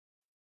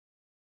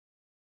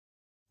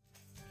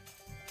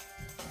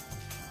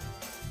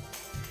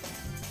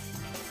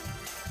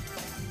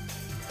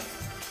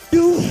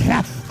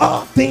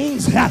all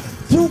things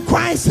through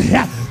Christ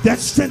that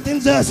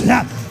strengthens us.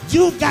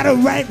 You got it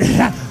right.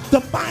 The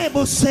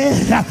Bible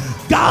says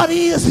God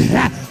is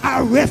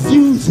our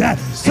refuge.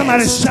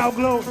 Somebody shout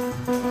glory.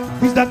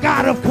 He's the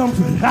God of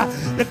comfort,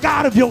 the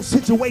God of your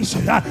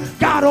situation,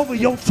 God over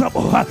your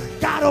trouble,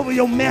 God over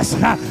your mess,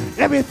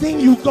 everything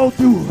you go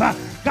through.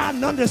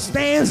 God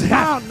understands.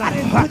 I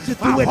didn't put you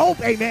through it. My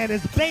hope, amen,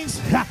 is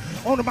based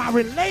on my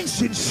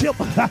relationship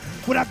with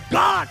a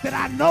God that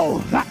I know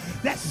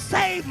that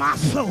saved my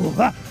soul.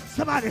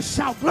 Somebody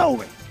shout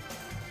glory.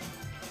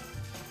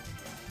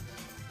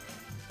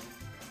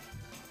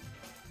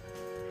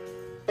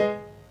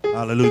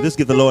 Hallelujah. Let's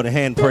give the Lord a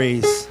hand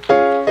praise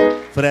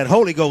for that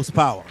Holy Ghost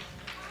power.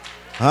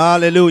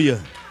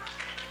 Hallelujah.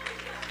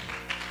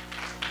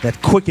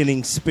 That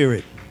quickening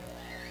spirit.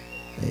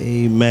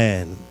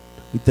 Amen.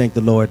 We thank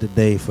the Lord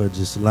today for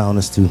just allowing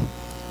us to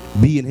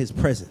be in his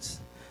presence.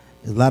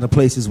 There's a lot of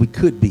places we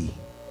could be,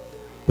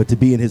 but to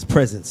be in his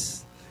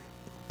presence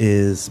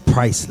is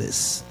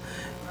priceless.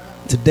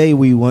 Today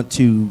we want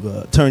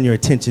to turn your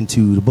attention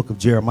to the book of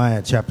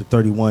Jeremiah, chapter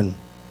 31.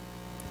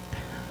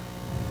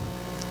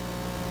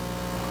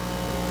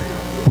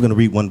 We're going to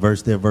read one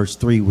verse there, verse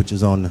 3, which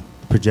is on the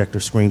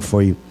projector screen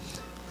for you.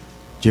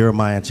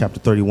 Jeremiah chapter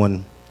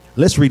 31.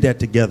 Let's read that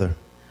together.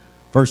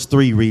 Verse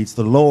 3 reads,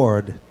 "The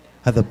Lord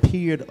hath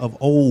appeared of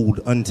old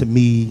unto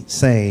me,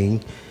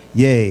 saying,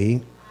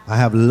 Yea, I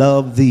have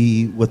loved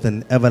thee with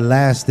an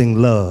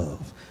everlasting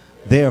love.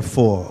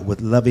 Therefore,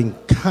 with loving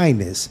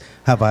kindness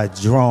have I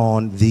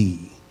drawn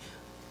thee."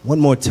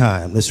 One more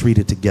time. Let's read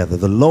it together.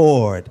 "The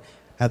Lord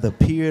hath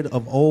appeared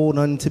of old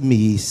unto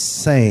me,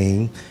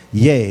 saying,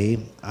 Yea,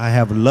 I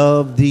have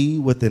loved thee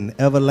with an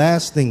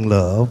everlasting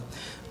love.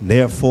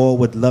 Therefore,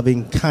 with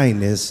loving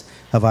kindness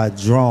have I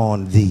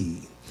drawn thee."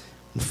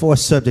 And for a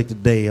subject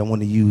today, I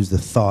want to use the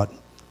thought,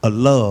 a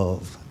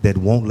love that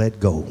won't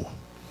let go.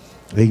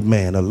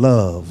 Amen. A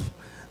love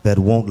that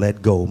won't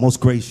let go. Most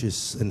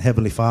gracious and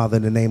heavenly Father,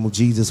 in the name of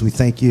Jesus, we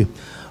thank you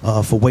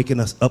for waking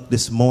us up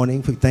this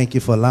morning. We thank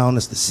you for allowing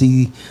us to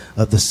see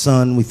the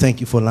sun. We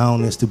thank you for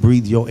allowing us to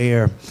breathe your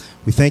air.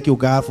 We thank you,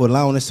 God, for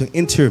allowing us to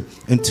enter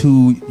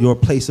into your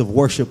place of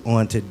worship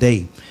on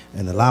today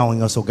and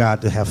allowing us, oh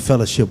God, to have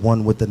fellowship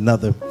one with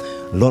another.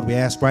 Lord, we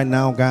ask right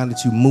now, God,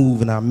 that you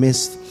move in our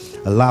midst.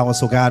 Allow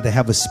us, oh God, to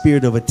have a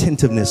spirit of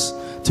attentiveness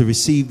to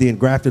receive the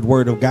engrafted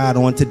word of God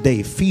on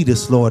today. Feed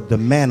us, Lord, the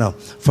manna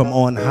from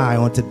on high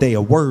on today.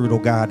 A word, oh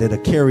God, that'll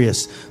carry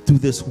us through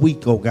this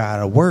week, oh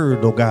God. A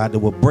word, oh God, that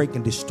will break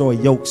and destroy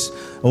yokes,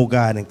 oh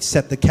God, and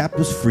set the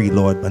captives free,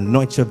 Lord.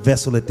 Anoint your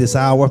vessel at this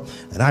hour.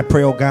 And I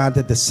pray, oh God,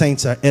 that the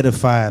saints are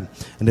edified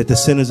and that the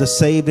sinners are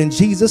saved in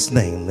Jesus'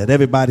 name. Let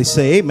everybody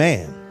say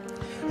amen.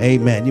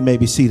 Amen. You may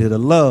be seated. A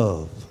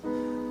love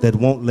that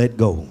won't let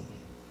go.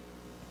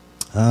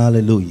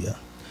 Hallelujah.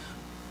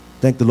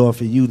 Thank the Lord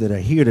for you that are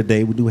here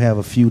today. We do have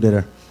a few that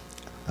are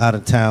out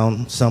of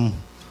town, some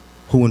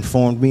who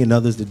informed me and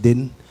others that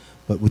didn't.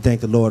 But we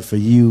thank the Lord for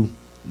you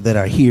that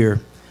are here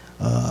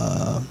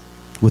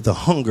with a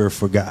hunger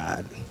for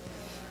God.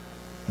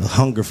 A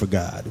hunger for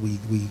God.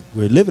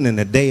 We're living in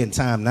a day and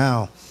time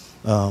now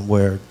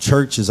where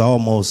church is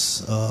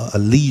almost a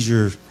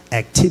leisure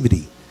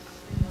activity.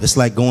 It's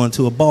like going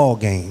to a ball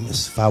game.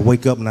 If I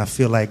wake up and I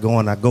feel like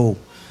going, I go.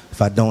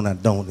 If I don't, I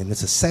don't. And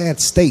it's a sad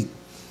state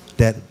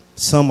that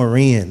some are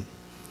in.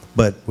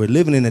 But we're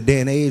living in a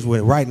day and age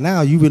where right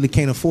now you really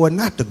can't afford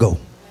not to go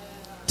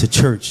to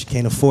church.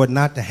 Can't afford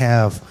not to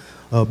have,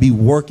 be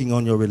working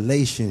on your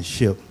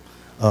relationship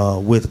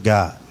with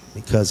God.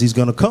 Because he's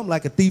going to come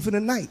like a thief in the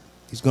night.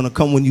 He's going to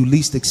come when you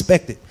least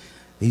expect it.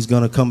 He's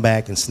going to come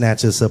back and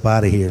snatch us up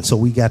out of here. And so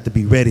we got to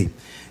be ready.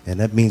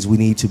 And that means we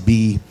need to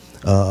be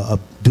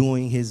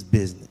doing his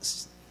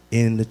business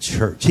in the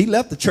church. He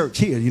left the church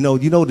here. You know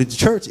the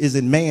church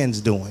isn't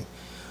man's doing.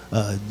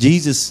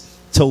 Jesus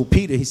told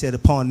Peter, he said,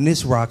 upon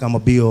this rock I'm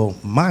going to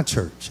build my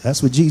church.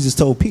 That's what Jesus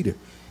told Peter.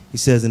 He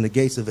says, and the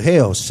gates of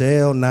hell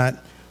shall not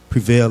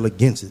prevail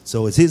against it.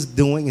 So it's his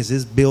doing, it's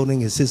his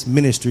building, it's his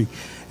ministry,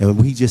 and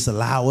we just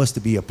allow us to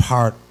be a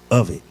part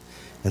of it.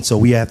 And so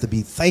we have to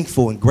be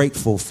thankful and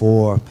grateful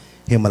for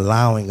him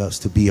allowing us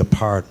to be a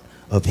part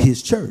of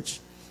his church,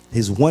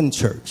 his one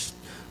church.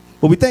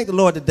 But we thank the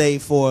Lord today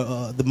for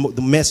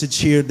the message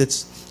here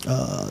that's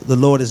the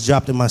Lord has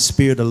dropped in my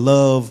spirit, a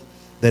love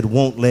that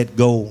won't let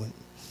go.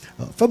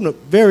 From the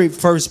very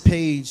first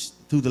page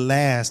through the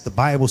last, the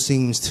Bible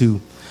seems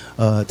to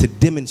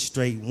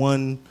demonstrate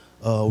one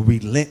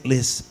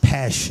relentless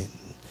passion.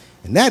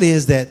 And that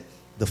is that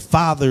the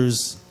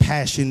Father's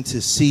passion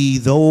to see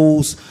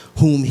those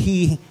whom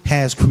he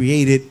has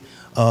created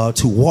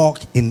to walk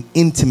in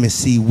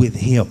intimacy with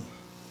him.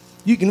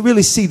 You can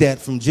really see that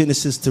from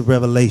Genesis to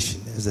Revelation.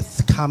 There's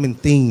a common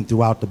theme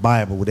throughout the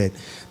Bible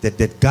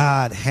that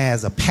God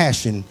has a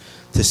passion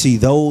to see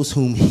those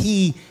whom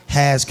he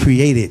has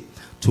created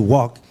to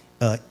walk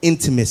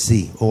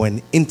intimacy or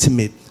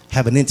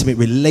have an intimate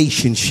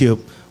relationship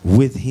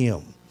with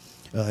him.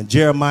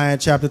 Jeremiah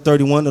chapter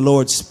 31, the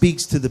Lord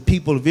speaks to the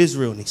people of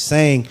Israel and he's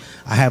saying,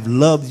 I have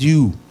loved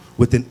you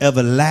with an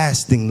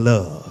everlasting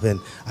love. And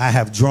I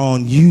have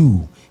drawn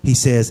you, he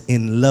says,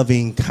 in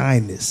loving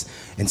kindness.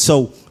 And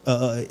so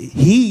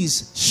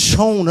he's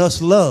shown us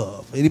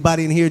love.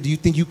 Anybody in here, do you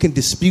think you can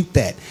dispute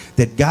that?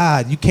 That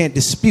God, you can't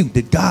dispute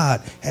that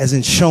God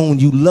hasn't shown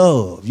you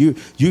love. You're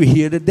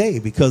here today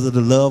because of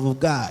the love of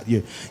God.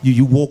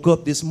 You woke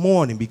up this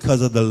morning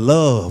because of the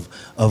love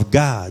of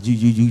God.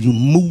 You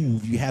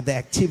move. You have the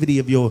activity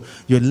of your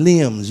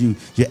limbs.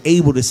 You're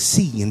able to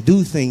see and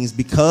do things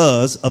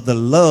because of the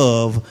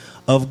love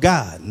of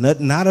God.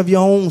 Not of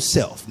your own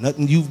self.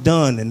 Nothing you've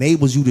done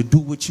enables you to do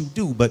what you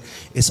do, but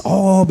it's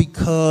all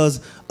because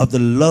of the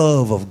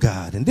love of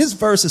God. And this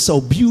verse is so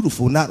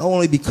beautiful, not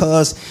only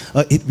because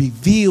it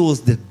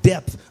reveals the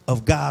depth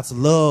of God's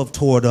love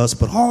toward us,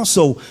 but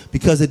also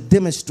because it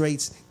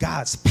demonstrates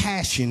God's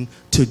passion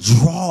to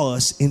draw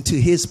us into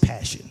his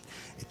passion.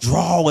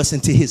 Draw us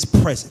into his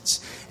presence.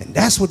 And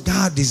that's what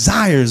God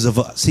desires of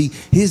us.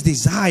 His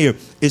desire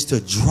is to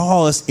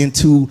draw us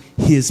into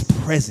his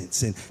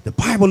presence. And the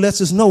Bible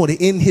lets us know that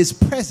in his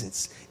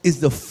presence is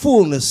the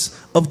fullness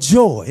of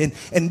joy.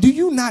 And do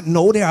you not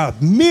know there are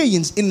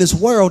millions in this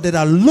world that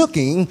are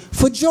looking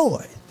for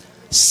joy,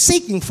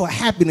 seeking for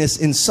happiness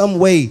in some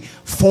way,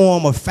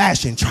 form, or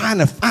fashion, trying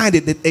to find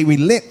it, that they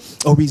relent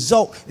or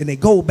result, and they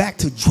go back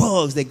to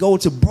drugs, they go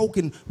to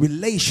broken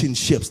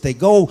relationships, they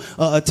go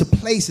to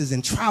places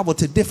and travel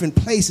to different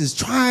places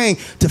trying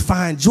to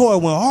find joy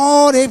when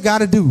all they've got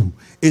to do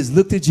is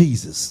look to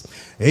Jesus.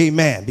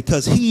 Amen.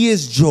 Because he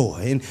is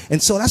joy.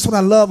 And so that's what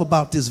I love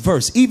about this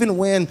verse. Even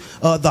when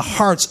the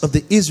hearts of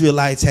the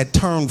Israelites had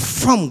turned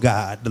from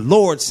God, the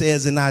Lord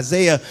says in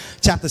Isaiah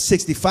chapter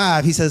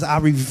 65, he says, I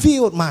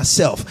revealed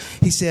myself,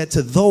 he said,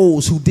 to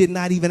those who did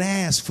not even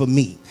ask for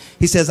me.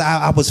 He says,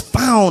 I was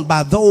found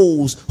by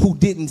those who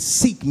didn't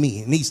seek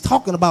me. And he's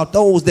talking about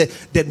those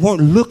that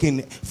weren't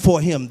looking for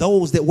him,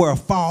 those that were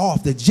far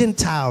off, the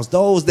Gentiles,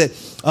 those that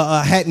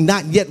had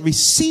not yet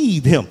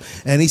received him.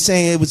 And he's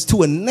saying it was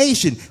to a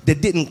nation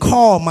that didn't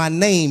call my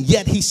name,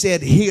 yet he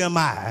said, here am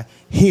I,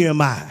 here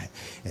am I.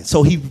 And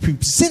so he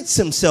presents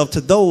himself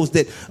to those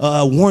that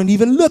weren't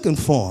even looking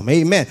for him.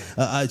 Amen.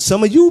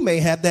 Some of you may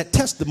have that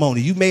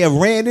testimony. You may have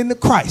ran into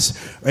Christ.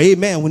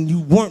 Amen. When you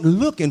weren't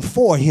looking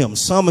for him.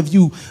 Some of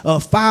you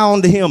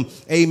found him,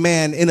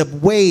 amen, in a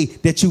way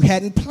that you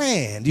hadn't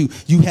planned.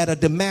 You had a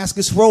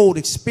Damascus Road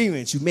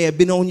experience. You may have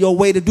been on your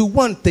way to do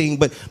one thing,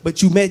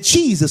 but you met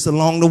Jesus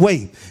along the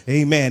way.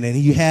 Amen. And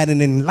you had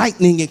an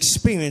enlightening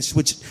experience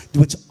which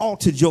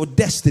altered your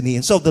destiny.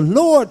 And so the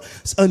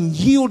Lord's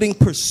unyielding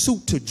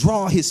pursuit to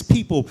draw his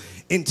people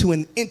into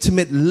an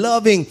intimate,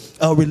 loving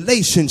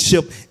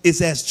relationship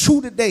is as true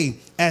today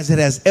as it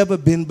has ever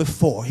been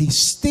before. He's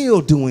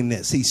still doing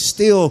this. He's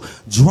still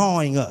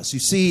drawing us. You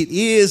see, it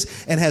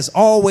is and has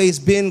always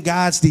been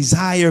God's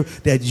desire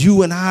that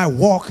you and I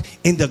walk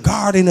in the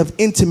garden of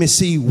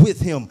intimacy with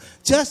him,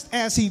 just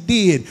as he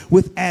did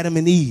with Adam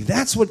and Eve.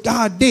 That's what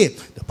God did.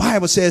 The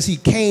Bible says he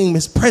came,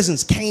 his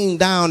presence came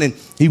down, and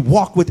he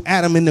walked with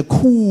Adam in the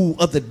cool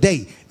of the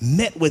day,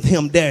 met with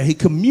him there. He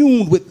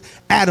communed with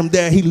Adam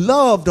there. He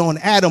loved on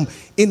Adam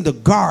in the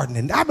garden.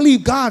 And I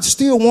believe God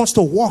still wants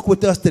to walk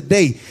with us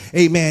today,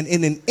 amen,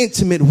 in an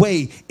intimate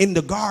way in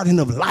the garden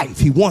of life.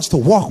 He wants to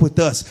walk with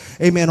us,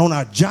 amen, on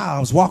our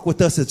jobs, walk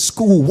with us at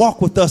school,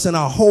 walk with us in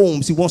our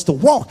homes. He wants to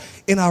walk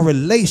in our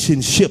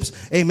relationships,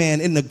 amen,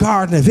 in the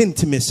garden of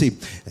intimacy.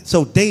 And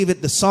so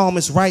David, the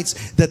psalmist,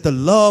 writes that the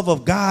love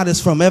of God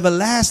is from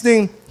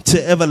everlasting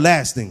to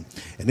everlasting.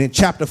 And in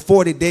chapter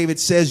 40, David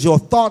says, your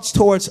thoughts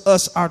towards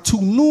us are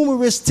too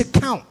numerous to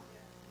count.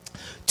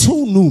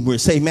 Too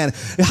numerous, amen.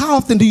 How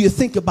often do you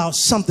think about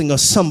something or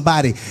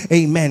somebody?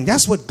 Amen.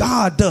 That's what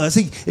God does.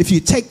 If you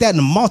take that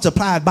and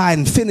multiply it by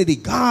infinity,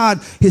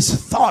 God, his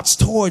thoughts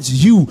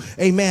towards you,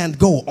 amen,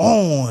 go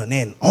on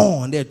and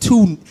on. They're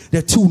too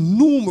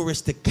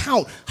numerous to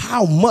count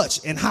how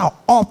much and how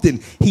often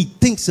he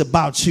thinks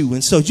about you.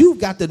 And so you've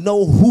got to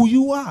know who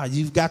you are.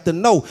 You've got to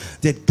know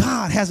that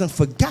God hasn't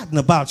forgotten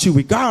about you,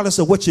 regardless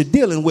of what you're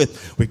dealing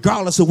with,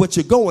 regardless of what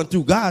you're going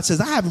through. God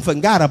says, I haven't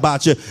forgotten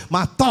about you.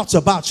 My thoughts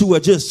about you are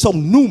just so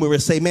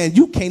numerous, amen.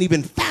 You can't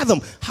even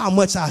fathom how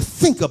much I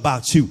think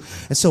about you.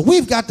 And so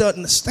we've got to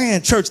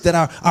understand, church, that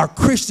our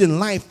Christian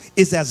life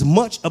is as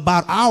much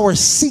about our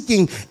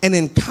seeking an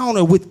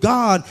encounter with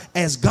God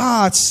as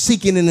God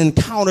seeking an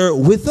encounter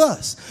with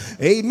us.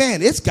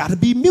 Amen. It's got to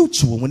be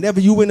mutual. Whenever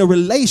you're in a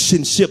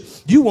relationship,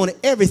 you want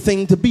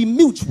everything to be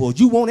mutual.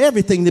 You want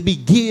everything to be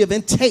give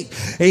and take.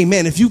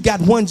 Amen. If you got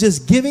one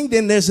just giving,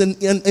 then there's an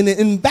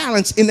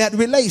imbalance in that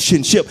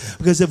relationship.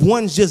 Because if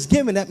one's just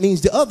giving, that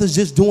means the other's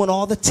just doing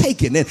all the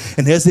taking. And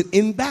there's an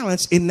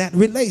imbalance in that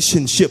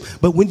relationship.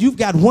 But when you've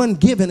got one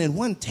giving and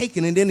one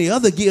taking, and then the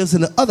other gives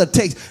and the other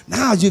takes,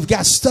 now you've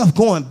got stuff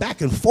going back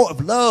and forth,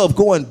 love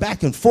going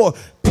back and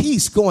forth,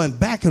 peace going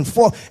back and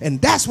forth.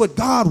 And that's what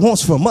God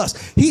wants from us.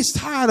 He's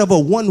tired of a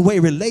one-way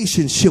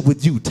relationship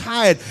with you.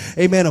 Tired,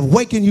 amen, of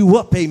waking you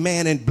up,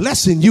 amen, and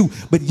blessing you,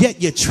 but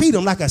yet you treat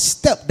him like a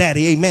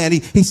stepdaddy, amen.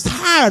 He's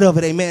tired of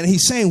it, amen.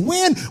 He's saying,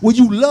 when will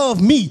you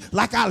love me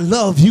like I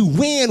love you?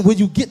 When will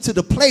you get to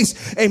the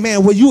place,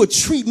 amen, where you would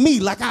treat me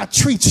like I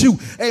treat you?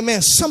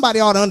 Amen. Somebody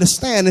ought to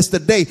understand this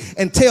today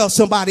and tell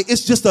somebody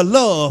it's just a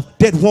love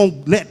that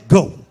won't let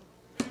go.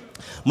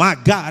 My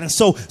God. And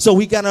so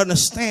we got to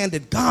understand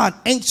that God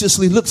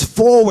anxiously looks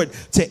forward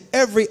to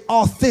every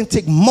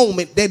authentic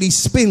moment that he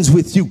spends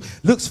with you.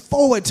 Looks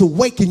forward to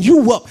waking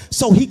you up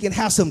so he can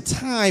have some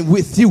time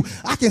with you.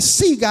 I can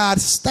see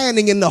God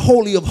standing in the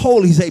Holy of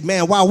Holies,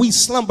 amen, while we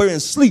slumber and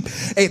sleep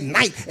at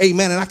night,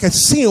 amen. And I can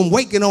see him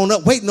waiting on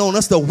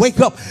us to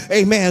wake up,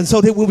 amen,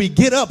 so that when we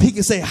get up, he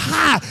can say,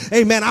 hi,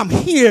 amen, I'm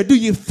here. Do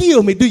you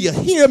feel me? Do you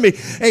hear me?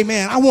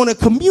 Amen. I want to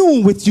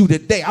commune with you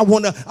today. I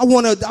want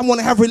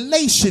to have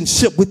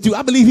relationship with you.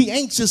 I believe he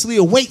anxiously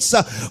awaits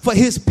for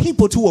his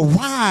people to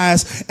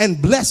arise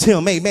and bless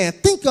him. Amen.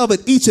 Think of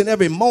it each and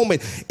every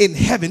moment in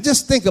heaven.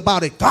 Just think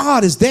about it.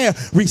 God is there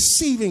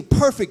receiving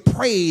perfect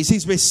praise.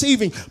 He's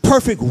receiving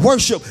perfect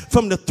worship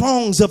from the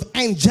throngs of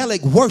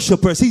angelic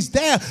worshipers. He's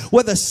there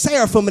where the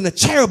seraphim and the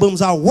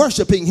cherubims are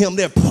worshiping him.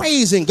 They're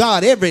praising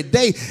God every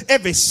day,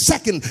 every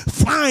second,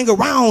 flying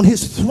around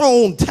his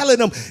throne, telling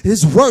him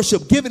his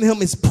worship, giving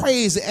him his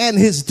praise and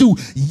his due.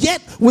 Yet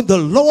when the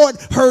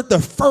Lord heard the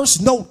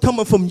first note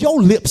coming from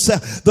your lips,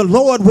 the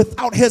Lord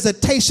without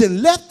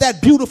hesitation left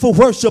that beautiful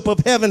worship of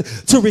heaven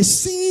to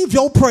receive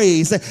your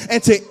praise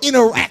and to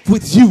interact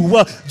with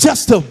you,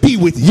 just to be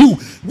with you.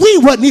 We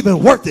wasn't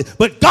even worth it,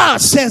 but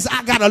God says,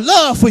 I got a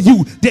love for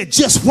you that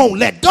just won't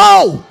let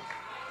go.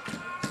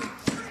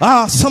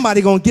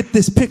 Somebody gonna get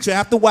this picture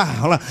after a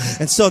while.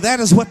 And so that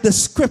is what the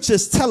scripture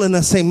is telling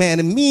us, amen.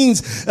 It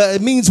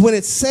means when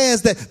it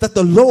says that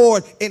the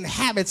Lord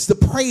inhabits the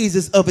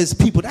praises of his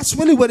people. That's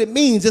really what it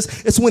means.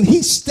 It's when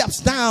he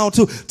steps down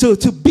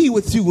to be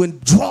with you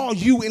and draw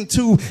you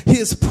into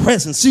his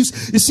presence. You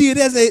see, it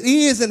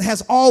is and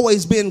has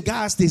always been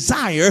God's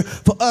desire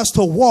for us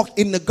to walk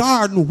in the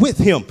garden with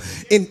him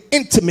in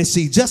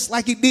intimacy, just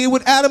like he did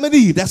with Adam and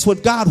Eve. That's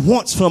what God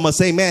wants from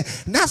us, amen.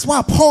 And that's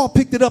why Paul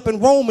picked it up in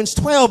Romans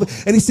 12.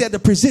 And he said to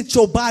present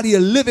your body a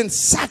living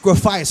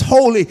sacrifice,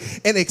 holy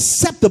and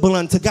acceptable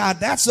unto God.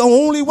 That's the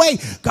only way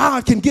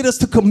God can get us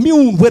to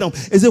commune with him,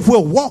 is if we're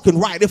walking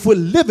right, if we're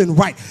living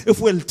right, if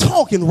we're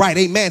talking right,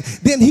 amen.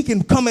 Then he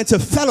can come into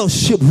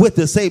fellowship with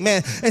us,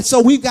 amen. And so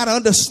we've got to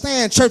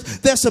understand, church,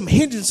 there's some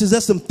hindrances,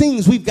 there's some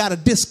things we've got to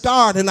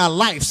discard in our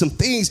life, some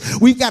things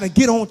we've got to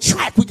get on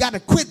track. We got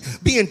to quit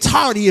being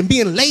tardy and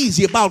being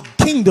lazy about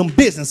kingdom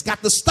business.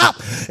 Got to stop,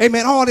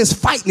 amen, all this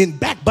fighting and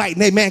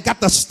backbiting, amen.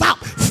 Got to stop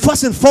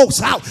fussing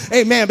folks out,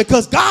 amen,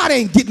 because God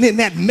ain't getting in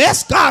that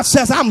mess. God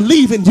says, I'm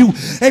leaving you,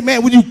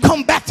 amen. When you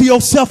come back to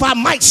yourself, I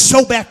might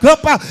show back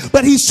up,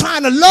 but he's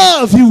trying to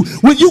love you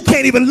when you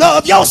can't even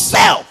love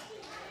yourself.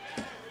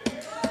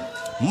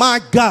 My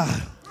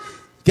God.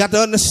 Got to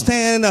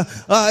understand,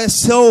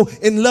 so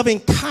in loving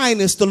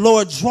kindness, the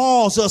Lord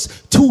draws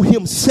us to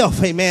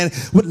himself, amen,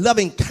 with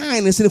loving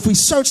kindness. And if we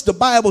search the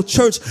Bible,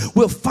 church,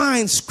 we'll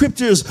find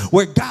scriptures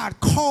where God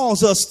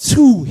calls us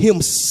to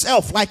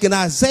himself, like in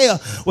Isaiah,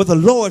 where the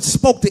Lord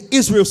spoke to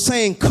Israel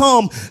saying,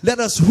 come, let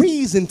us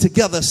reason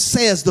together,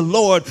 says the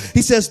Lord.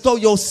 He says, though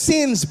your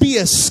sins be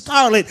as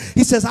scarlet,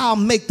 he says, I'll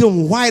make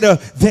them whiter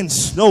than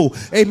snow,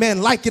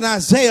 amen. Like in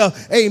Isaiah,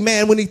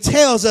 amen, when he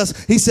tells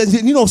us, he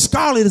says, you know,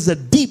 scarlet is a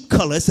deep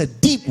color. It's a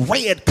deep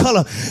red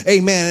color,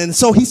 amen. And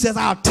so he says,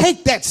 I'll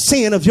take that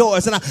sin of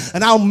yours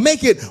and I'll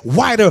make it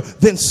whiter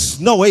than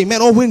snow, amen.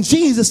 Or when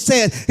Jesus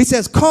said, he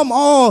says, come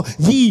all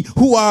ye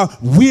who are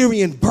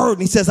weary and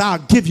burdened, he says, I'll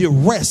give you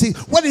rest.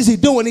 What is he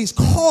doing? He's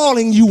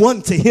calling you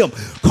unto him,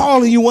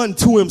 calling you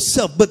unto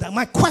himself. But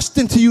my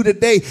question to you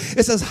today,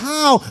 it says,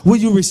 how will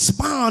you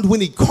respond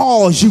when he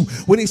calls you?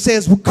 When he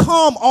says, well,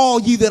 come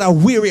all ye that are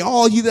weary,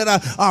 all ye that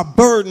are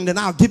burdened, and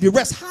I'll give you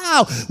rest.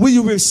 How will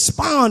you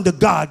respond to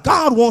God?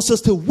 God wants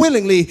us to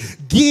willingly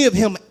give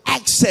him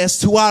access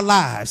to our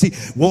lives. He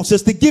wants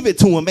us to give it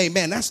to him,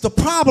 amen. That's the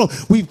problem.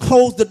 We've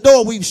closed the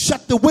door, we've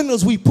shut the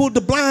windows, we've pulled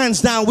the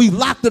blinds down, we've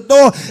locked the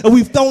door, and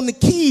we've thrown the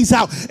keys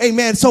out,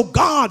 amen. So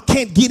God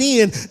can't get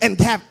in and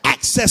have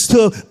access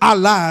to our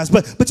lives.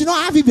 But you know,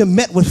 I've even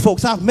met with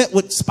folks, I've met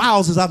with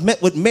spouses, I've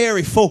met with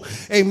married folk,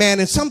 amen.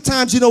 And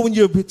sometimes, you know, when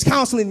you're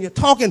counseling, you're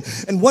talking,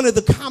 and one of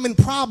the common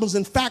problems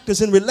and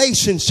factors in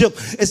relationship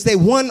is that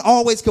one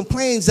always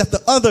complains that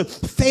the other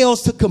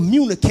fails to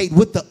communicate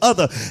with the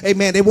other,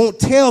 amen. They won't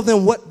tell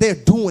them what they're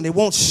doing. They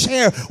won't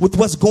share with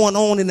what's going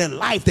on in their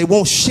life. They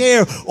won't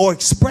share or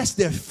express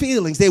their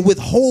feelings. They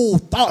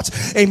withhold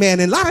thoughts, amen.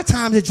 And a lot of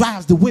times it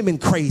drives the women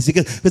crazy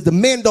because the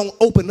men don't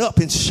open up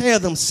and share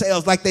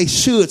themselves like they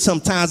should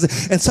sometimes.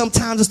 And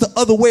sometimes it's the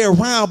other way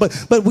around,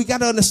 but we got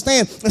to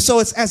understand. And so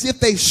it's as if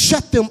they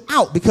shut them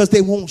out because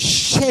they won't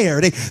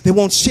share. They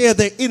won't share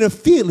their inner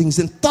feelings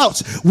and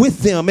thoughts with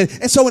them.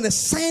 And so in the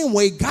same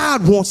way,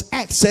 God wants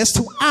access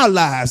to our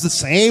lives the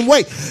same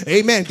way.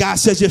 Amen. God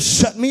says, you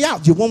shut me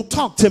out. You won't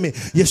talk to me.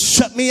 You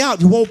shut me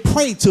out. You won't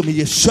pray to me.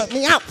 You shut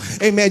me out.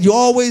 Amen. You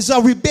always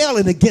are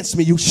rebelling against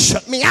me. You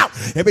shut me out.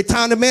 Every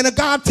time the man of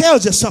God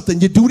tells you something,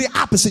 you do the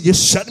opposite. You're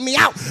shutting me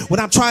out. When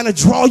I'm trying to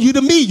draw you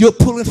to me, you're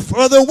pulling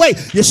further away.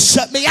 You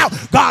shut me out.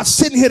 God's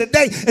sitting here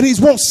today and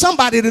he's wants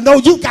somebody to know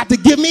you got to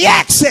give me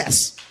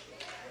access.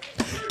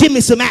 Give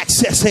me some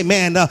access,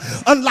 amen.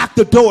 Unlock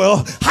the door,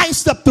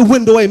 heist up the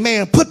window,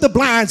 amen. Put the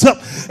blinds up,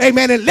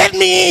 amen, and let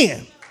me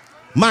in.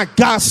 My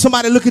God,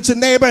 somebody look at your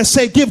neighbor and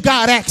say, give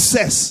God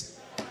access.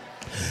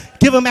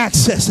 Give him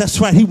access. That's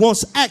right. He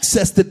wants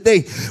access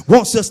today.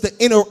 Wants us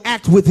to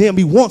interact with him.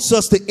 He wants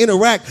us to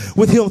interact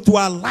with him through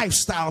our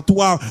lifestyle,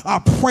 through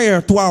our prayer,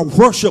 through our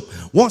worship.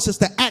 Wants us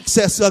to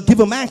access, give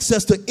him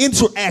access to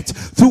interact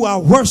through our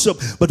worship.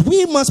 But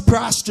we must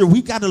posture.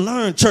 We got to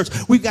learn, church.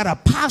 We got to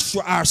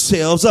posture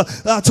ourselves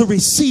to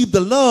receive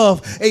the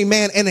love,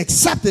 amen, and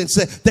acceptance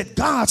that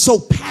God so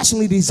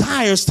passionately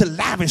desires to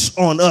lavish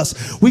on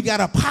us. We got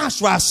to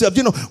posture ourselves.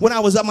 You know, when I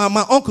was at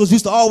my uncles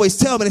used to always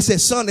tell me, they said,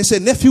 son, they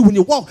said, nephew, when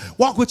you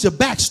walk with your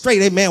back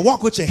straight, amen.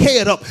 Walk with your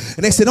head up.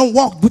 And they said, don't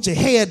walk with your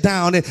head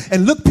down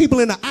and look people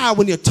in the eye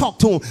when you talk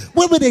to them.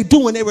 What were they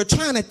doing? They were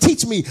trying to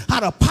teach me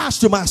how to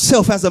posture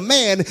myself as a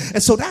man.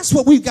 And so that's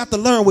what we've got to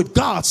learn with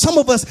God. Some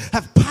of us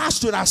have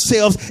postured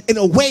ourselves in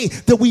a way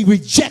that we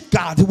reject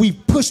God, that we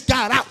push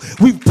God out.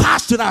 We've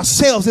postured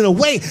ourselves in a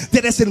way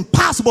that it's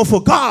impossible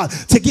for God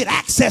to get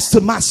access to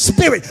my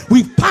spirit.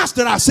 We've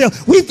postured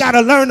ourselves. We've got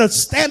to learn to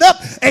stand up,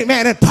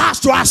 amen, and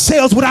posture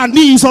ourselves with our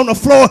knees on the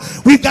floor.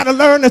 We've got to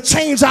learn to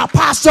change our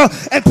posture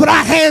and put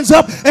our hands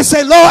up and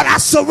say, Lord, I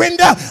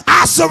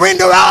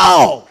surrender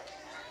all.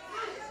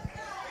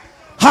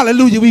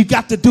 Hallelujah. We've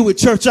got to do it,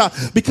 church,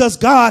 because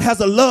God has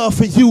a love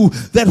for you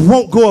that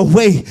won't go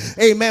away.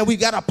 Amen. We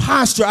got to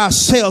posture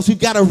ourselves. We've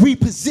got to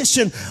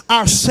reposition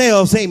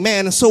ourselves.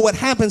 Amen. And so what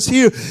happens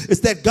here is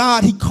that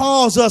God, he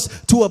calls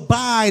us to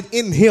abide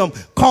in him,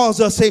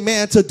 calls us,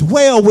 amen, to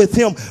dwell with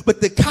him.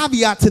 But the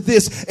caveat to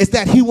this is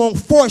that he won't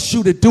force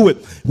you to do it.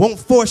 He won't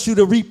force you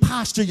to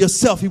reposture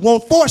yourself. He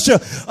won't force you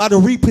to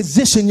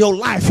reposition your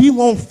life. He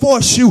won't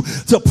force you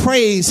to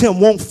praise him,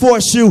 won't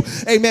force you,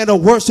 amen, to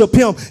worship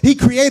him. He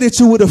created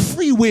you with a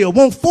free will.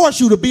 Won't force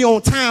you to be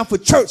on time for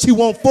church. He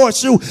won't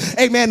force you,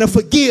 amen, to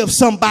forgive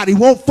somebody.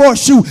 Won't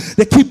force you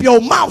to keep your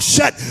mouth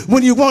shut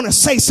when you want to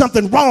say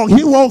something wrong.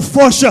 He won't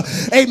force you,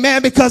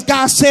 amen, because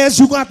God says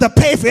you're going to have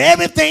to pay for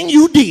everything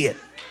you did.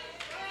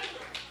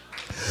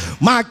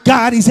 My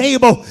God, he's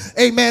able,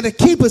 amen, to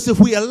keep us if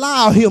we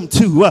allow him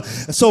to.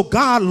 So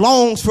God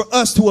longs for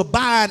us to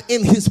abide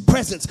in his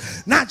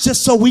presence, not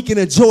just so we can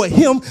enjoy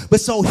him,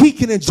 but so he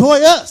can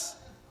enjoy us.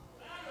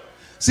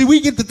 See,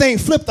 we get the thing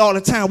flipped all the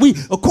time.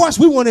 Of course,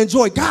 we want to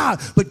enjoy God,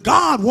 but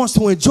God wants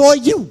to enjoy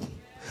you.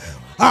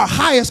 Our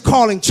highest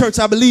calling, church,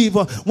 I believe,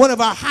 one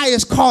of our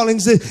highest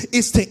callings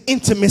is to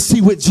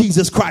intimacy with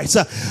Jesus Christ.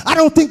 I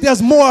don't think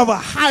there's more of a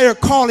higher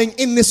calling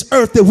in this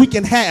earth that we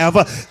can have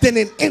than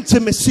an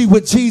intimacy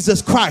with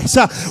Jesus Christ,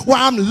 where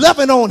I'm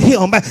loving on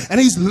him and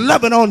he's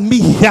loving on me,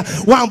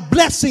 where I'm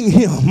blessing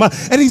him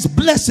and he's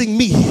blessing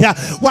me,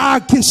 where I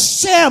can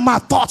share my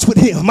thoughts with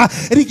him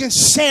and he can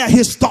share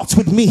his thoughts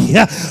with me.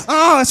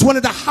 It's one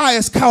of the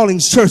highest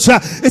callings, church,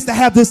 is to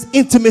have this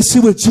intimacy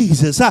with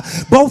Jesus,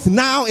 both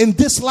now in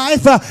this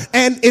life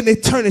and in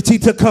eternity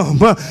to come.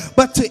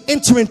 But to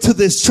enter into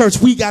this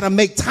church, we got to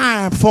make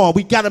time for him.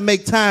 We got to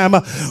make time.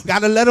 We got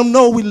to let him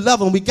know we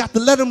love him. We got to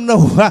let him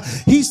know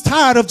he's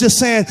tired of just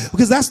saying,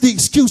 because that's the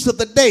excuse of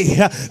the day.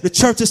 The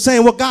church is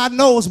saying, well, God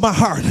knows my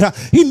heart.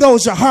 He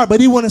knows your heart,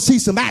 but he want to see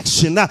some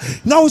action.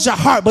 Knows your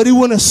heart, but he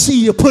want to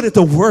see you put it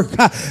to work.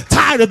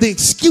 Tired of the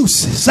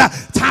excuses.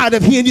 Tired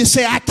of hearing you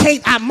say, I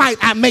can't, I might,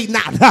 I may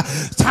not.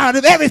 Tired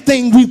of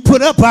everything we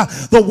put up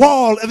the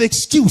wall of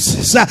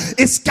excuses.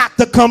 It's got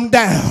to come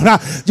down.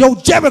 Your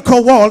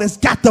Jericho wall has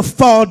got to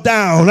fall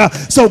down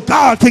so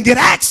God can get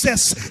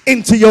access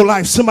into your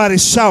life. Somebody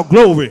shout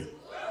glory.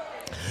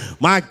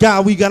 My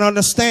God, we got to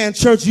understand,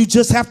 church, you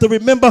just have to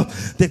remember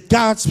that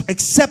God's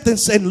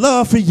acceptance and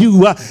love for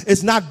you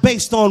is not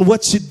based on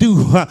what you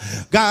do.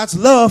 God's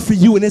love for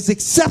you and his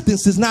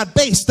acceptance is not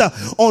based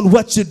on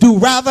what you do.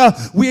 Rather,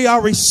 we are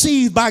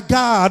received by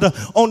God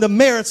on the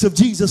merits of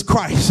Jesus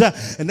Christ.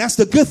 And that's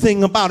the good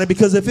thing about it,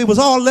 because if it was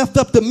all left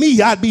up to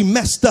me, I'd be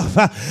messed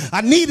up.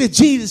 I needed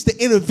Jesus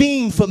to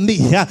intervene for me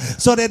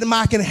so that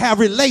I can have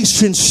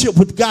relationship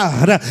with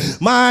God.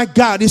 My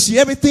God, you see,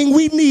 everything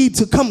we need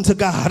to come to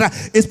God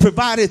is provided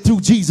provided through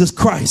Jesus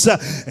Christ.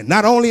 And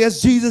not only has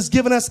Jesus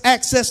given us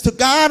access to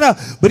God,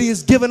 but he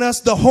has given us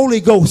the Holy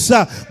Ghost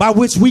by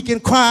which we can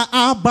cry,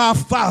 Abba,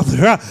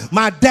 Father,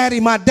 my daddy,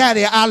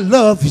 I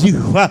love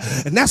you.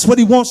 And that's what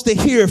he wants to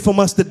hear from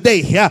us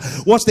today.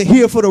 Wants to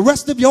hear for the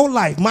rest of your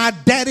life, my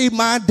daddy,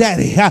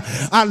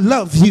 I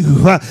love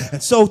you.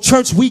 And so,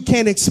 church, we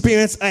can't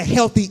experience a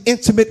healthy,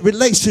 intimate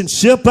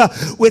relationship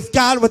with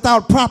God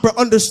without proper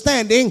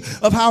understanding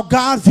of how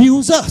God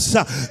views us.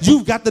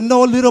 You've got to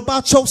know a little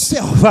about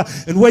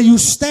yourself and where you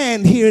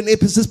stand here in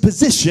this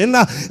position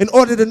in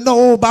order to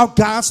know about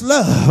God's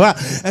love.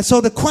 And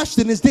so the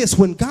question is this: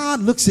 when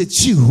God looks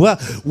at you,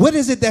 what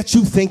is it that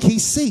you think he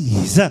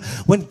sees?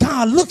 When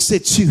God looks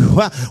at you,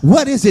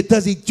 what is it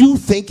you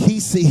think he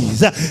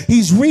sees?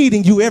 He's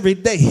reading you every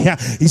day.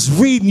 He's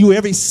reading you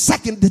every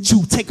second that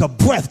you take a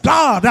breath.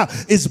 God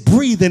is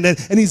breathing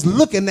and he's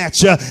looking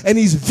at you and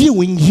he's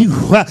viewing you.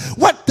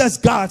 What does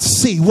God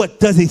see? What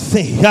does he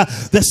think?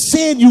 The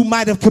sin you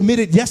might have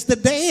committed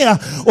yesterday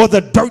or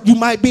the dirt you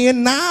might be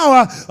in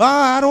now,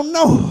 I don't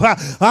know.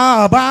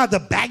 By the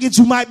baggage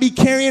you might be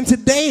carrying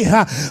today,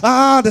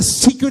 the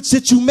secrets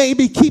that you may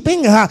be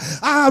keeping,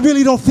 I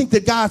really don't think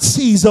that God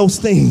sees those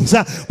things,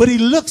 but he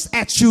looks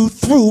at you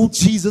through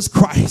Jesus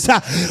Christ.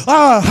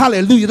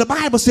 Hallelujah. The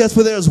Bible says,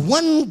 for there is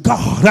one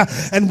God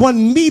and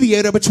one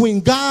mediator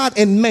between God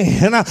and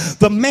man,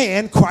 the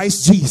man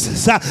Christ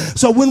Jesus.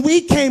 So when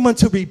we came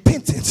unto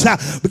repentance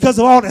because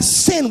of all the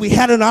sin we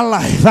had in our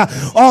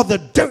life, all the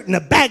dirt and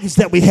the baggage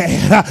that we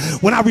had,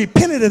 when I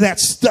repented of that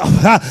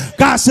stuff,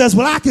 God says,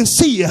 well, I can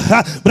see you,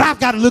 but I've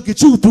got to look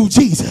at you through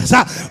Jesus,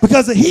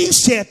 because he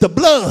shed the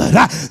blood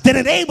that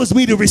enables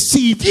me to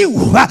receive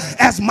you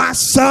as my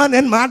son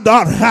and my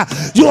daughter.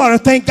 You ought to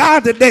thank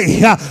God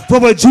today for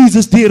what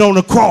Jesus did on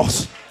the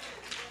cross.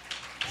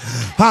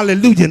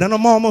 Hallelujah. And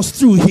I'm almost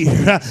through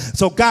here.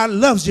 So God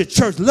loves your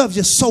church, loves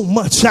you so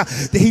much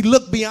that he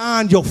looked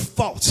beyond your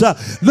faults,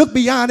 look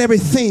beyond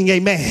everything,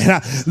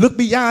 amen. Look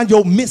beyond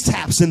your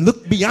mishaps and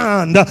look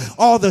beyond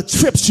all the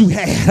trips you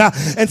had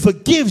and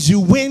forgives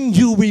you when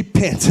you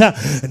repent.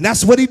 And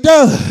that's what he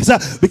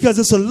does, because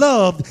it's a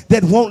love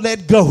that won't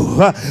let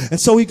go. And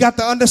so we got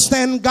to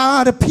understand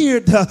God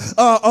appeared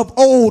of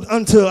old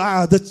unto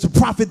the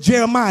prophet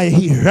Jeremiah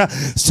here,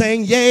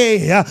 saying,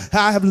 yea,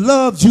 I have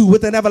loved you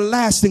with an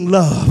everlasting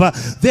love.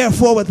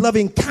 Therefore with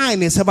loving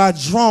kindness have I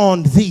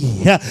drawn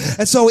thee.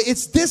 And so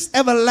it's this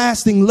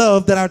everlasting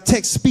love that our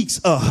text speaks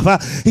of.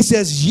 He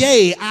says,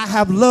 yea, I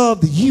have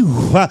loved you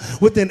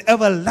with an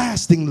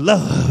everlasting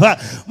love.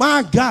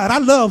 My God, I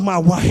love my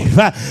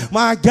wife.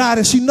 My God,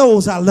 and she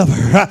knows I love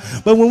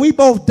her. But when we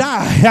both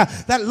die,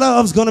 that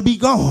love's going to be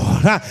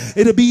gone.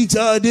 It'll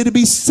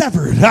be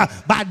severed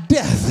by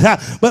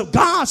death. But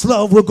God's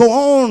love will go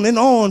on and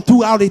on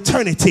throughout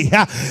eternity.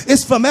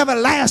 It's from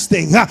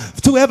everlasting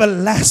to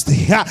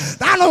everlasting.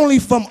 Not only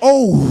from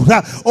old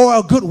or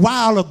a good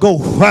while ago.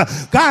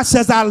 God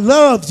says, I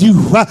loved you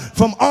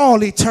from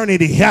all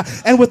eternity,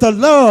 and with a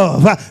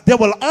love that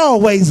will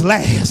always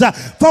last.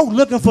 Folk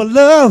looking for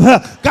love,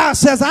 God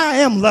says, I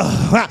am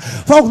love.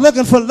 Folk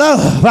looking for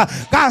love,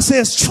 God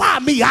says, try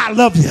me, I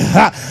love you.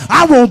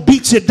 I won't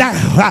beat you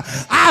down.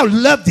 I'll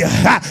love you.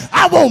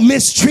 I won't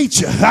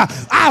mistreat you.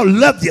 I'll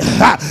love you.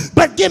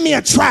 But give me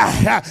a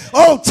try.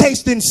 Oh,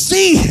 taste and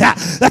see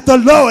that the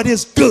Lord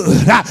is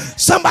good.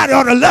 Somebody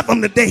ought to love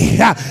him today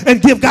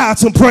and give God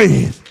some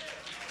praise.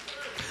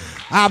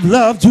 I've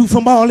loved you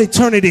from all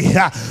eternity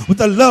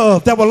with a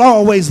love that will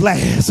always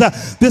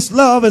last. This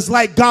love is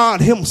like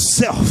God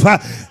himself.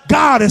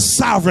 God is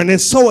sovereign,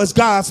 and so is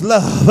God's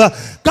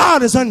love.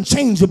 God is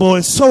unchangeable,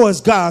 and so is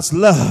God's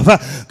love.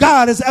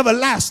 God is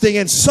everlasting,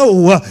 and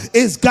so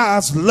is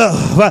God's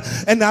love.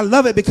 And I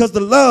love it because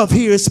the love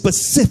here is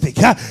specific.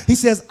 He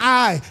says,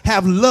 I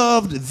have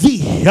loved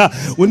thee.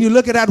 When you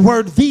look at that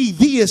word thee,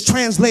 thee is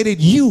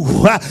translated you.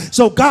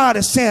 So God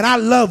is saying, I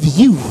love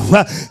you.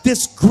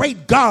 This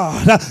great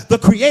God, the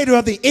creator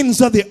of the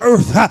ends of the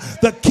earth,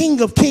 the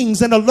King of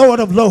kings and the Lord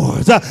of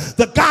lords,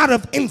 the God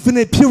of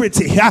infinite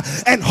purity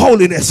and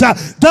holiness,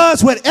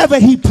 does whatever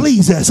he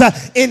pleases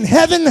in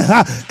heaven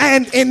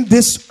and in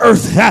this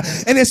earth.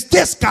 And it's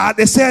this God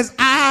that says,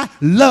 I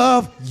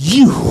love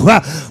you.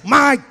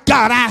 My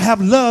God, I have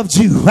loved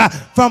you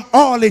from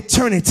all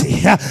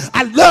eternity.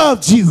 I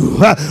loved you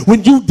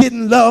when you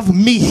didn't love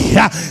me.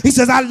 He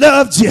says, I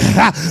loved you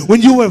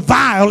when you were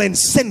vile and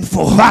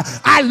sinful.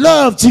 I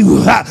loved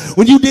you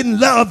when you didn't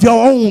love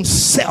your own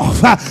self.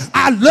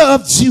 I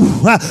loved you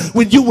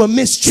when you were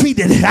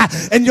mistreated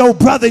and your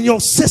brother and your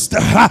sister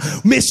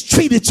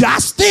mistreated you. I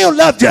still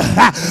loved you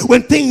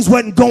when things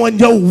wasn't going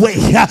your way.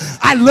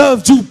 I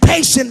loved you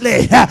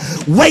patiently,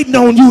 waiting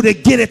on you to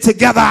get it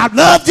together. I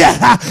loved you,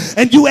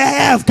 and you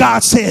have,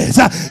 God says,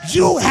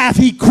 you have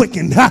he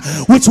quickened,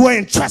 which were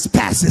in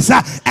trespasses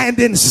and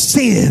in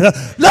sin.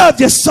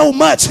 Loved you so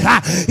much,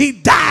 he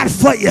died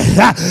for you.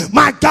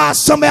 My God,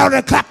 somebody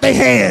ought to clap their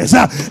hands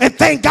and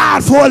thank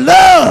God for a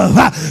love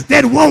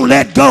that won't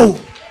let go.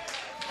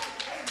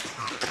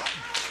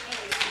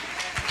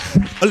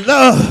 A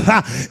love,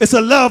 it's a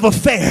love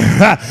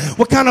affair.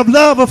 What kind of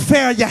love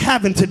affair are you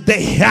having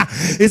today?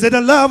 Is it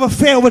a love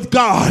affair with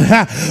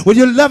God? When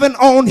you're loving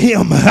on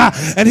him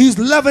and he's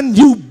loving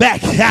you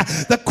back?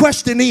 The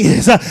question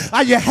is,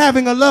 are you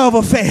having a love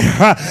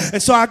affair?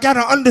 And so I got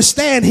to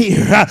understand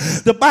here,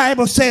 the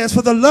Bible says,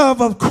 for the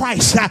love of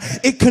Christ,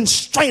 it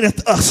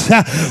constraineth us.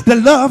 The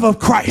love of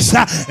Christ,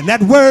 and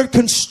that word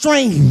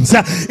constrains,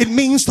 it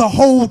means to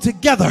hold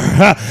together.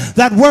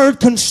 That word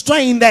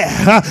constrain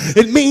there,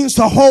 it means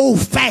to hold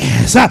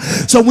fast.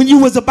 So when you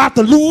was about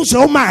to lose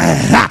your mind,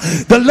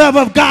 the love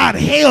of God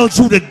held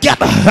you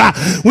together.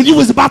 When you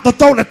was about to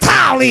throw the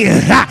towel in,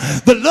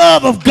 the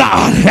love of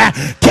God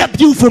kept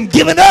you from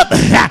giving up.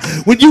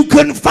 When you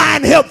couldn't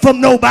find help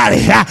from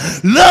nobody,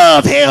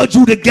 love held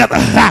you together.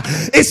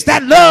 It's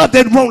that love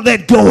that won't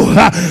let go.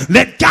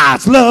 Let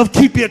God's love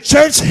keep your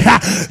church.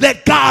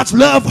 Let God's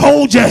love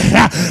hold you.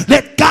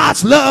 Let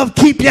God's love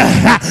keep you.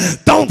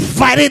 Don't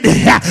fight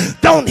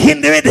it. Don't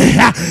hinder it.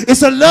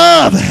 It's a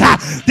love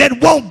that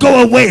won't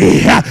go away.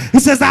 He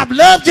says, I've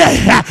loved you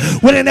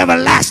with an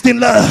everlasting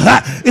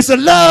love. It's a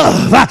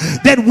love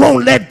that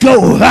won't let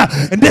go.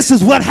 And this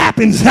is what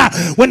happens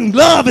when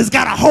love has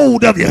got a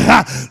hold of you.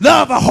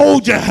 Love will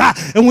hold you.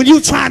 And when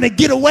you're trying to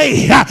get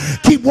away,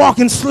 keep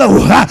walking slow.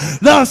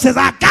 Love says,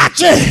 I got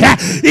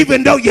you.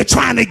 Even though you're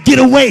trying to get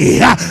away,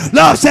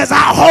 love says,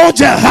 I'll hold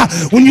you.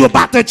 When you're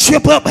about to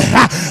trip up,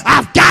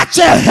 I've got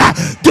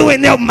you.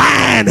 Doing your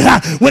mind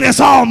when it's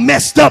all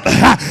messed up,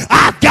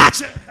 I've got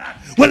you.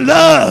 When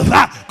love,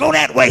 go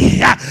that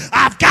way,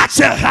 I've got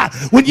you.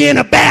 When you're in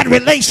a bad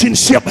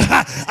relationship,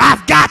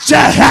 I've got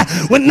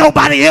you. When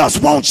nobody else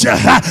wants you,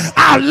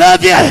 I'll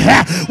love you.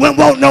 When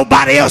won't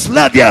nobody else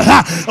love you.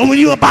 And when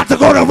you're about to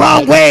go the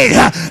wrong way,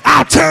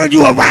 I'll turn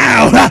you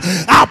around.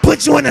 I'll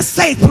put you in a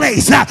safe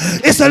place.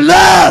 It's a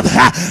love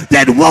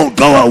that won't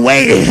go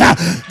away.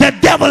 The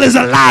devil is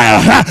a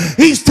liar.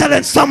 He's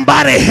telling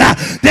somebody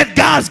that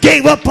God's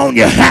gave up on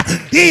you.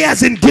 He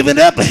hasn't given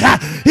up.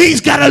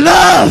 He's got a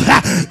love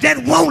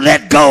that won't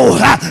let go.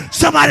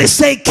 Somebody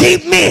say,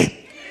 keep me.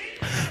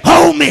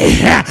 Hold me.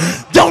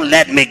 Don't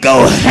let me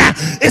go.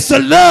 It's a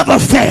love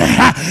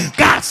affair.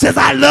 God says,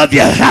 I love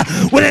you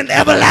with an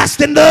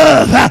everlasting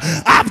love.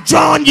 I've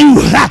drawn you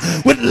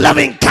with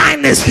loving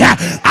kindness.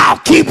 I'll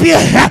keep you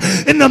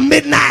in the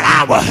midnight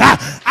hour.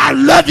 I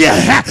love you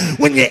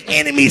when your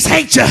enemies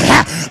hate you.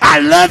 I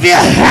love you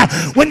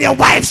when your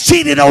wife's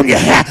cheated on you.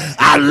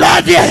 I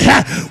love you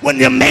when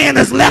your man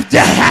has left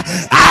you.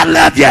 I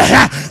love you.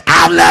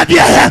 I love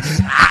you.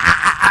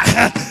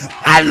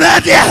 I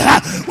love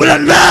you with a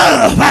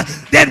love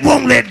that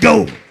won't let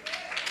go.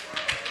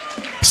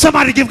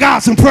 Somebody give God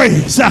some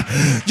praise.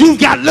 You've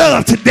got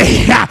love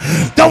today.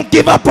 Don't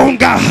give up on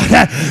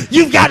God.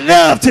 You've got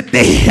love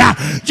today.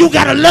 You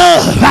got a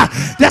love.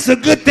 That's a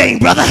good thing,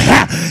 brother.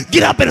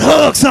 Get up and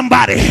hug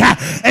somebody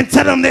and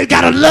tell them they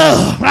got a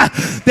love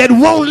that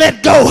won't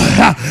let go.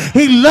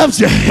 He loves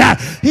you.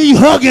 He's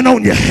hugging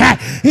on you.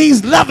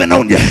 He's loving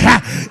on you.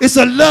 It's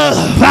a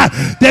love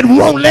that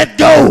won't let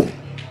go.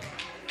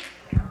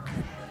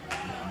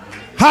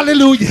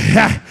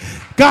 Hallelujah.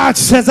 God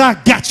says, I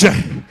got you.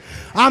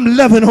 I'm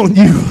loving on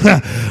you.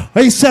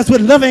 He says,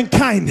 with loving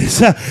kindness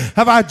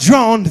have I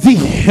drawn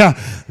thee,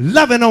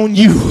 loving on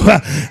you.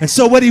 And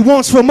so what he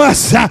wants from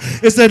us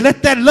is to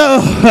let that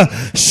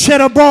love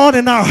shed abroad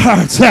in our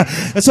hearts.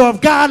 And so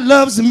if God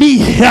loves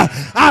me,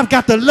 I've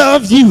got to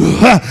love you.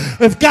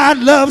 If God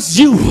loves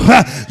you,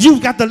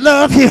 you've got to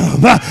love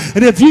him.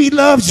 And if he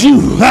loves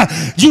you,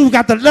 you've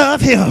got to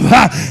love him.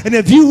 And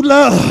if you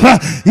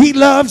love, he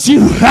loves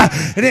you.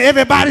 And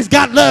everybody's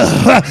got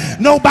love.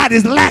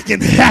 Nobody's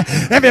lacking.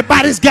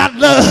 Everybody's got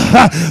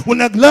love. When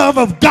the love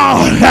of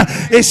God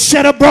is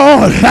shed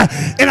abroad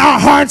in our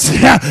hearts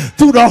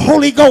through the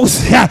Holy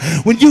Ghost,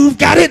 when you've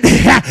got it,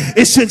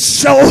 it should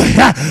show.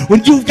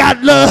 When you've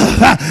got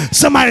love,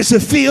 somebody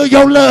should feel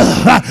your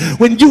love.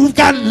 When you've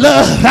got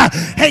love,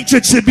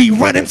 hatred should be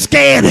running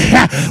scared.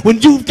 When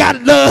you've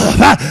got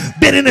love,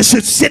 bitterness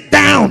should sit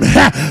down.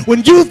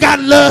 When you've got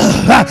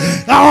love,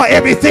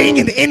 everything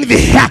in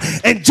envy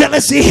and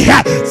jealousy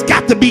has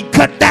got to be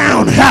cut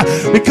down,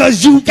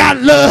 because you got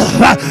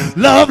love.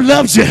 Love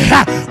loves you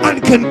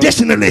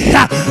unconditionally.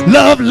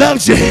 Love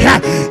loves you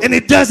and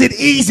it does it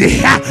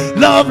easy.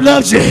 Love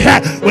loves you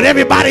when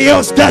everybody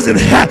else doesn't.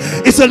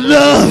 It's a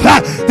love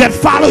that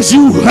follows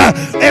you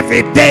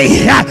every day.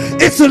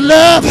 It's a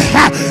love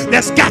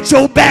that's got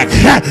your back.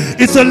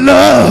 It's a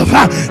love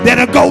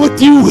that'll go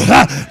with you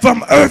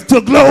from earth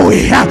to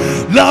glory.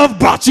 Love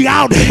brought you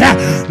out.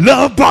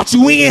 Love brought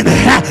you in.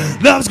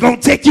 Love's gonna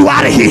take you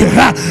out of here.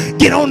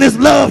 Get on this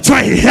love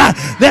train.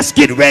 Let's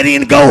get ready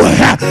and go.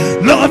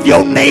 Love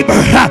your neighbor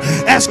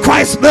as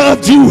Christ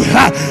loved you.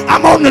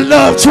 I'm on the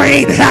love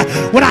train.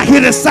 When I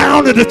hear the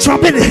sound of the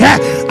trumpet,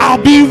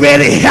 I'll be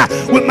ready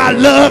with my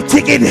love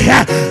ticket.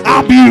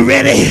 I'll be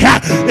ready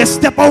to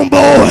step on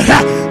board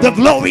the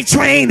glory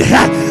train.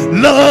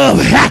 Love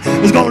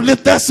is gonna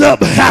lift us up.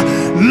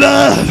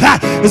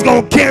 Love is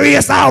going to carry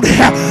us out.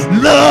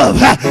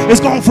 Love is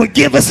going to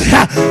forgive us.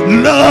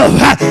 Love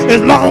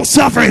is long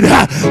suffering.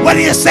 What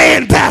are you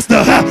saying,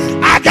 Pastor?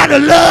 I got a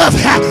love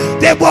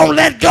that won't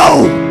let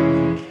go.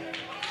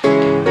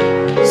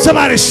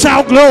 Somebody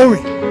shout glory.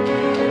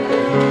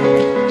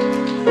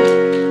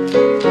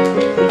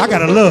 I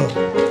got a love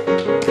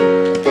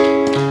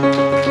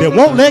that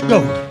won't let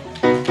go.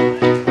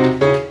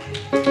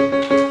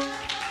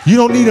 You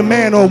don't need a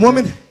man or a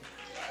woman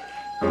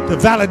to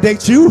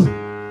validate you.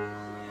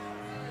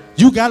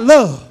 You got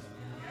love.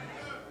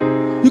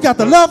 You got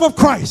the love of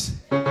Christ.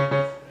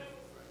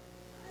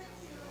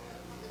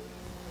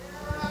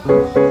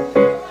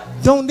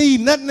 Don't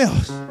need nothing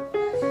else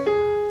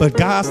but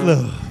God's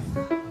love.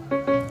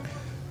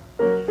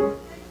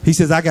 He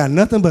says, I got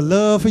nothing but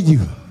love for you.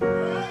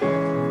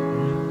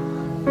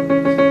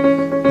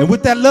 And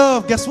with that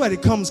love, guess what?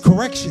 It comes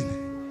correction.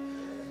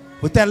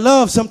 With that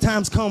love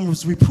sometimes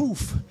comes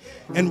reproof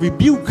and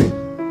rebuke.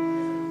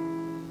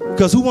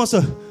 Because who wants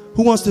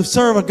to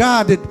serve a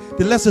God that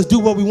lets us do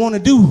what we want to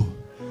do?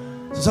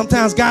 So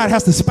sometimes God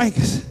has to spank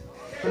us.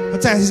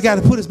 Sometimes he's got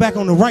to put us back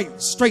on the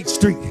right, straight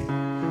street.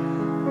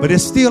 But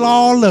it's still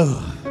all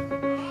love.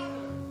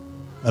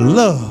 A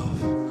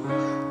love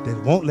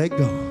that won't let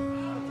go.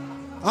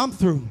 I'm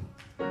through.